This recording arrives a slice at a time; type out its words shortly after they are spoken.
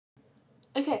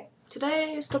Okay,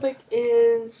 today's topic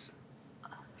is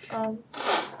a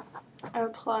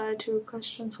reply to a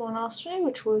question someone asked me,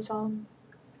 which was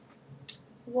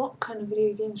what kind of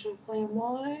video games do I play and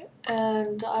why?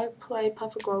 And I play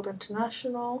Perfect World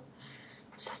International,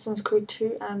 Assassin's Creed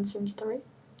 2 and Sims 3,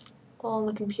 all on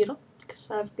the computer because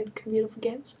I have a good computer for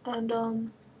games.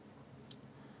 And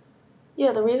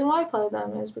yeah, the reason why I play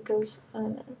them is because I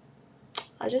don't know,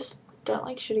 I just don't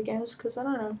like shooter games because I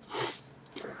don't know,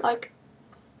 like.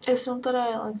 It's not that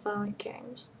I like violent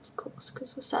games, of course,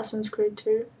 because Assassin's Creed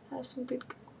 2 has some good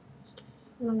stuff.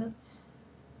 I don't know.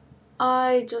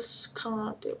 I just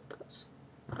can't deal with that sort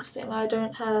of thing. I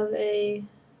don't have a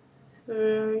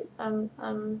very, I'm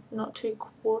not too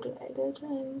coordinated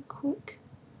and quick.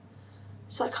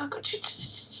 So I can't go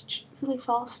really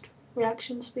fast.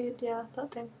 Reaction speed, yeah, that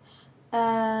thing.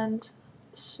 And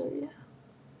so yeah.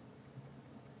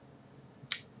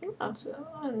 That's it.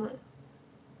 I don't know.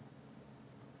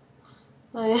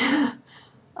 Oh yeah.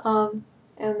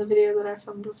 And the video that I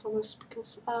filmed before this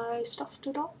because I stuffed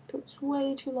it up. It was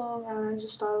way too long and I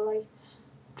just started like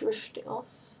drifting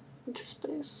off into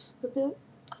space a bit.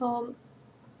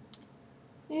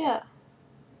 Yeah.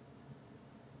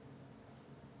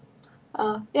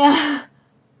 Yeah.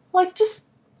 Like just,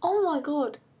 oh my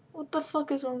god. What the fuck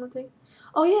is wrong with me?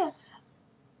 Oh yeah.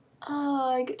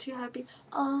 I get too happy.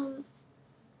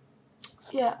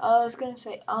 Yeah, I was gonna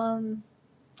say,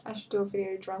 I should do a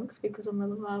video drunk because I'm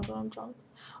really loud when I'm drunk.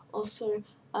 Also,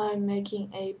 I'm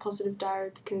making a positive diary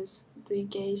because the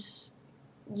gays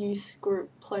youth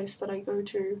group place that I go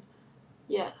to,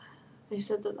 yeah, they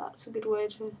said that that's a good way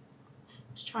to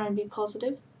try and be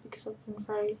positive because I've been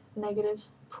very negative,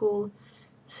 cool,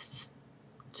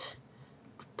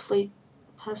 complete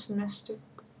pessimistic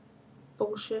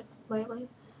bullshit lately,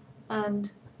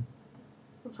 and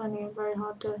I'm finding it very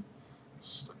hard to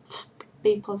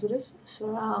be positive.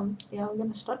 So yeah, I'm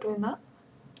gonna start doing that,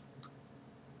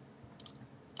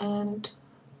 and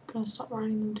I'm gonna start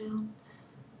writing them down.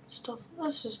 Stuff.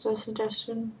 That's just a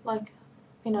suggestion. Like,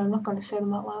 you know, I'm not gonna say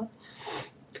them out loud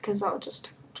because that would just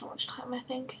take up too much time, I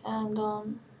think. And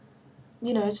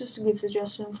you know, it's just a good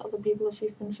suggestion for other people if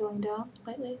you've been feeling down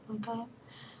lately, like I am.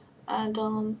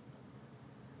 And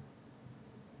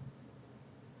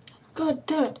God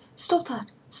damn it! Stop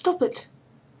that! Stop it!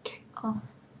 Okay.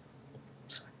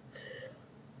 Sorry.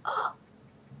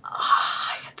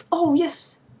 Oh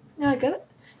yes. Now I get it.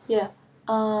 Yeah.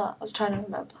 I was trying to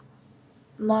remember.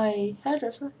 My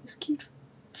hairdresser is cute.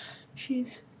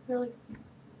 She's really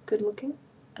good looking,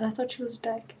 and I thought she was a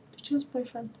dyke, but she was a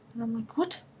boyfriend. And I'm like,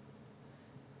 what?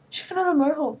 She even had a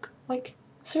mohawk. Like,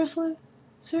 seriously?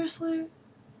 Seriously?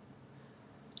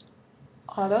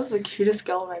 Oh, that was the cutest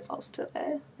girl in my class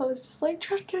today. I was just like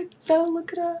trying to get a better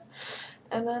look at her.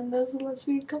 And then there was a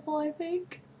lesbian couple, I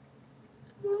think.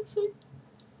 And I was like,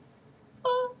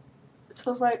 oh. So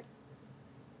I was like,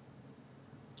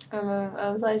 and then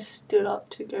as I stood up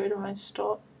to go to my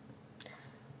stop,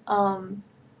 yeah,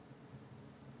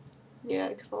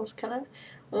 because I was kind of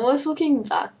almost walking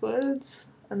backwards,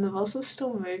 and the bus was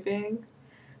still moving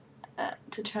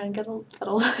to try and get a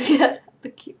better look at the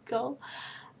cute girl.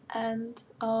 And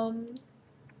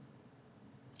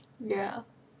yeah,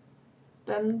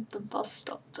 then the bus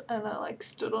stopped and I like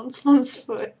stood on someone's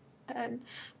foot and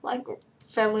like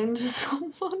fell into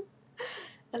someone,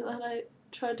 and then I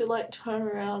tried to like turn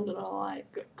around and I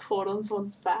like got caught on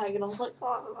someone's bag and I was like,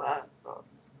 oh,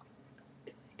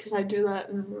 because I do that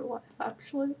in real life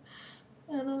actually,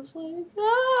 and I was like,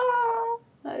 ah,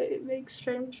 I make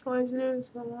strange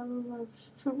noises and I'm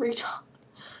a retard.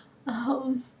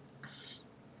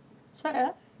 So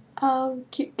yeah,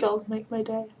 cute girls make my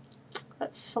day.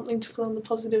 That's something to put on the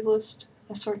positive list.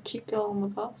 I saw a cute girl on the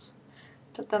bus,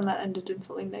 but then that ended in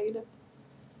something negative.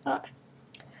 Alright,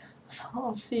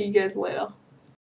 I'll see you guys later.